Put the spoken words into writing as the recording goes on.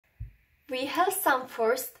We have some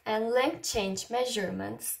force and length change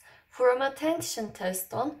measurements from a tension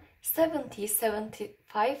test on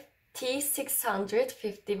 7075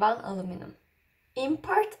 T651 aluminum. In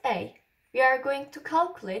part A, we are going to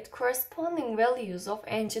calculate corresponding values of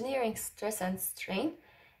engineering stress and strain,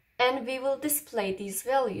 and we will display these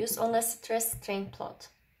values on a stress-strain plot.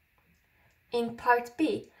 In part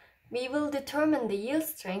B, we will determine the yield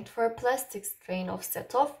strength for a plastic strain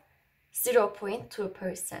offset of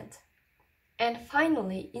 0.2%. And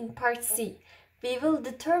finally, in part C, we will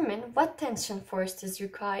determine what tension force is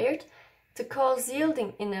required to cause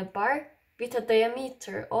yielding in a bar with a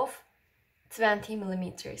diameter of 20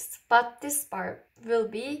 millimeters, but this bar will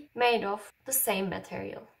be made of the same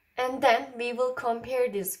material. And then we will compare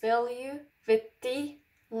this value with the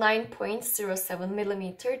 9.07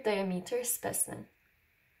 millimeter diameter specimen.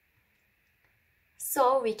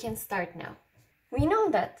 So we can start now. We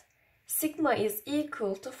know that sigma is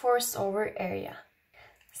equal to force over area.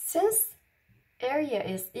 Since area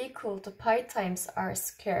is equal to pi times r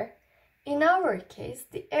square, in our case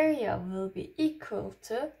the area will be equal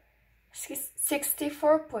to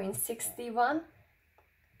 64.61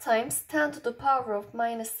 times 10 to the power of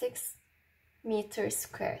minus 6 meters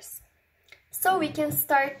squares. So we can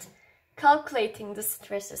start calculating the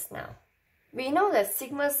stresses now. We know that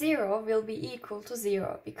sigma 0 will be equal to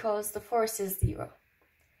 0 because the force is 0.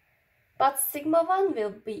 But sigma 1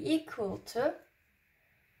 will be equal to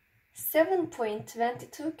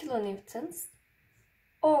 7.22 kilonewtons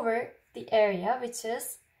over the area, which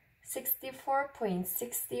is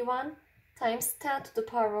 64.61 times 10 to the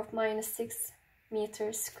power of minus 6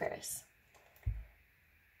 meters squares.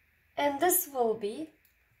 And this will be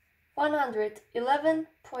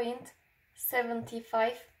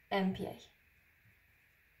 111.75 MPa.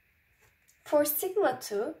 For sigma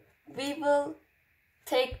 2, we will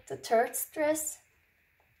take the third stress,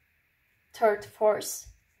 third force,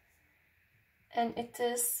 and it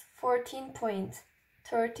is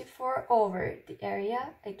 14.34 over the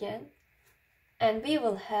area again, and we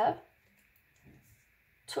will have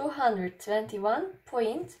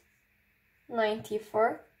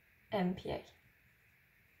 221.94 MPa.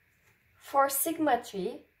 For sigma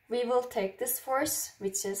 3, we will take this force,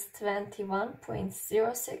 which is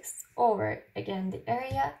 21.06 over again the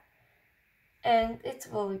area, and it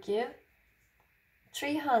will give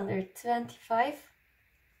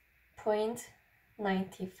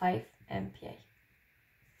 325.95 MPa.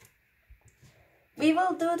 We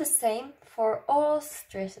will do the same for all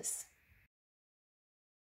stresses.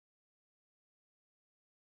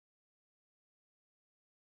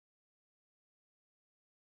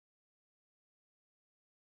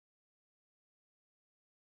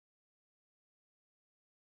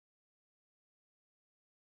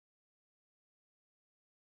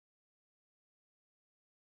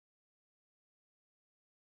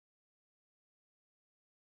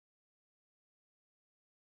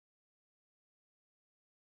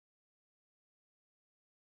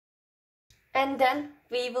 And then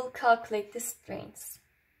we will calculate the strains.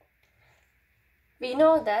 We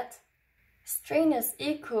know that strain is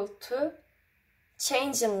equal to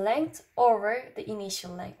change in length over the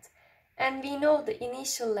initial length. And we know the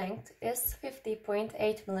initial length is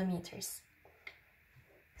 50.8 millimeters.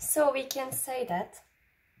 So we can say that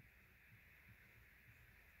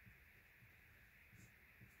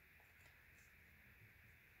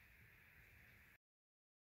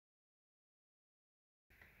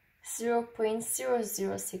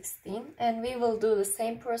 .0016, and we will do the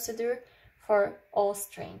same procedure for all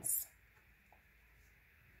strains.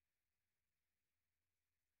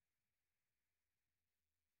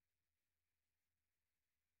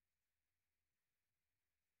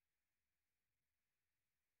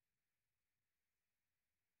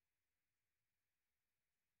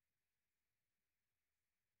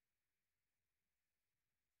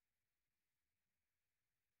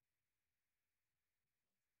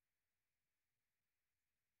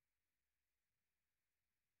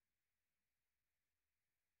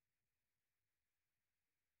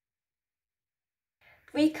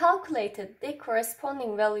 We calculated the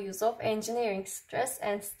corresponding values of engineering stress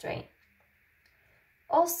and strain.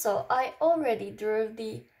 Also, I already drew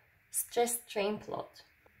the stress-strain plot.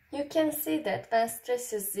 You can see that when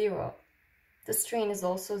stress is 0, the strain is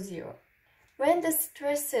also 0. When the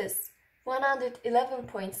stress is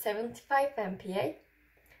 111.75 MPa,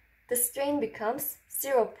 the strain becomes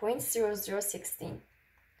 0.0016.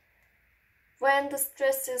 When the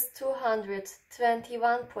stress is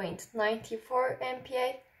 221.94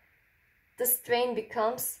 MPa, the strain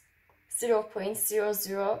becomes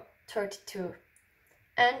 0.0032,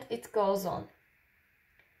 and it goes on.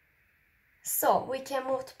 So we can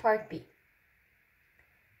move to part B.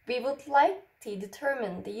 we would like to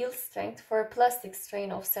determine the yield strength for a plastic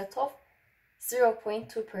strain offset of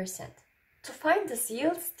 0.2%. To find this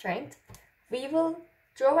yield strength, we will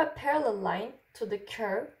draw a parallel line to the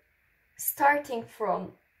curve starting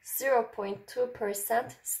from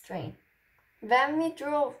 0.2% strain. When we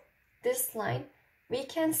draw this line, we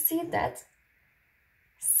can see that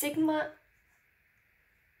sigma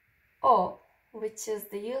O, which is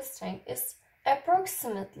the yield strength, is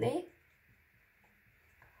approximately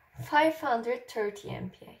 530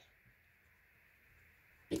 MPa.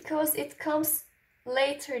 Because it comes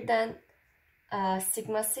later than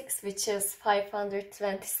sigma 6, which is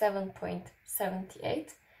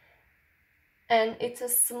 527.78, and it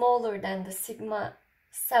is smaller than the sigma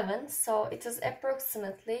 7, so it is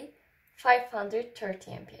approximately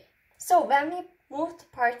 530 MPa. So when we move to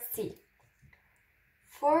part C,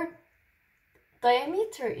 for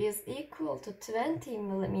diameter is equal to 20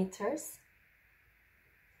 millimeters,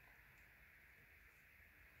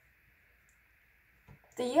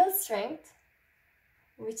 the yield strength,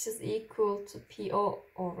 which is equal to PO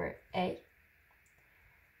over A,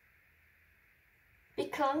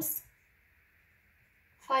 becomes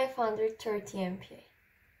 530 MPa.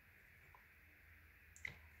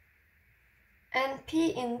 And P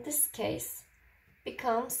in this case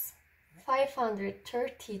becomes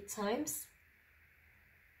 530 times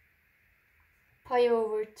pi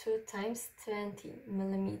over 2 times 20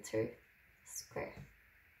 millimeter square.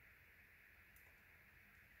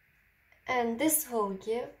 And this will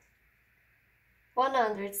give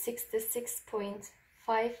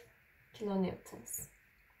 166.5 kilonewtons.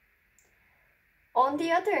 On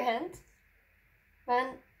the other hand,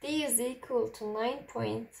 when D is equal to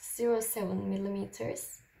 9.07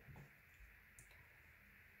 millimeters,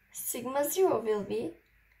 sigma 0 will be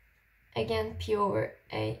again P over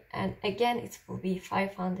A, and again it will be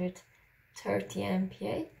 530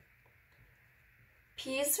 MPa.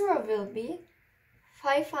 P0 will be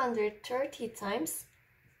 530 times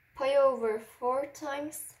pi over 4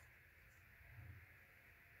 times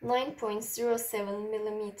 9.07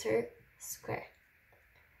 millimeter square.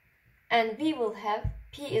 And we will have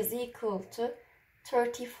P is equal to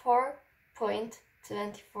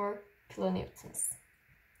 34.24 kilonewtons.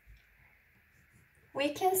 We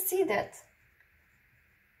can see that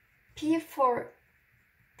P for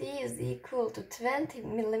D is equal to 20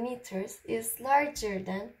 millimeters is larger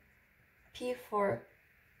than P for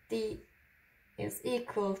D is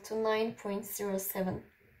equal to 9.07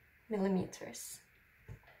 millimeters.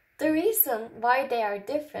 The reason why they are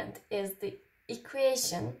different is the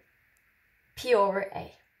equation P over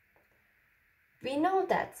A. We know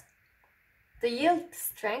that the yield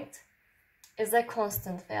strength is a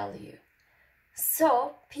constant value.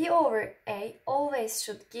 So P over A always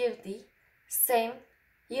should give the same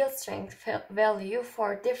yield strength value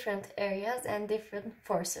for different areas and different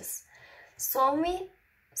forces.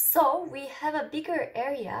 So we have a bigger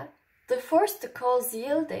area. The force to cause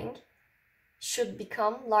yielding should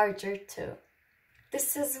become larger too.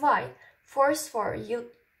 This is why force for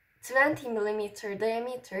 20 millimeter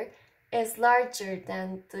diameter is larger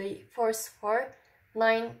than the force for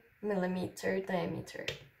 9 millimeter diameter.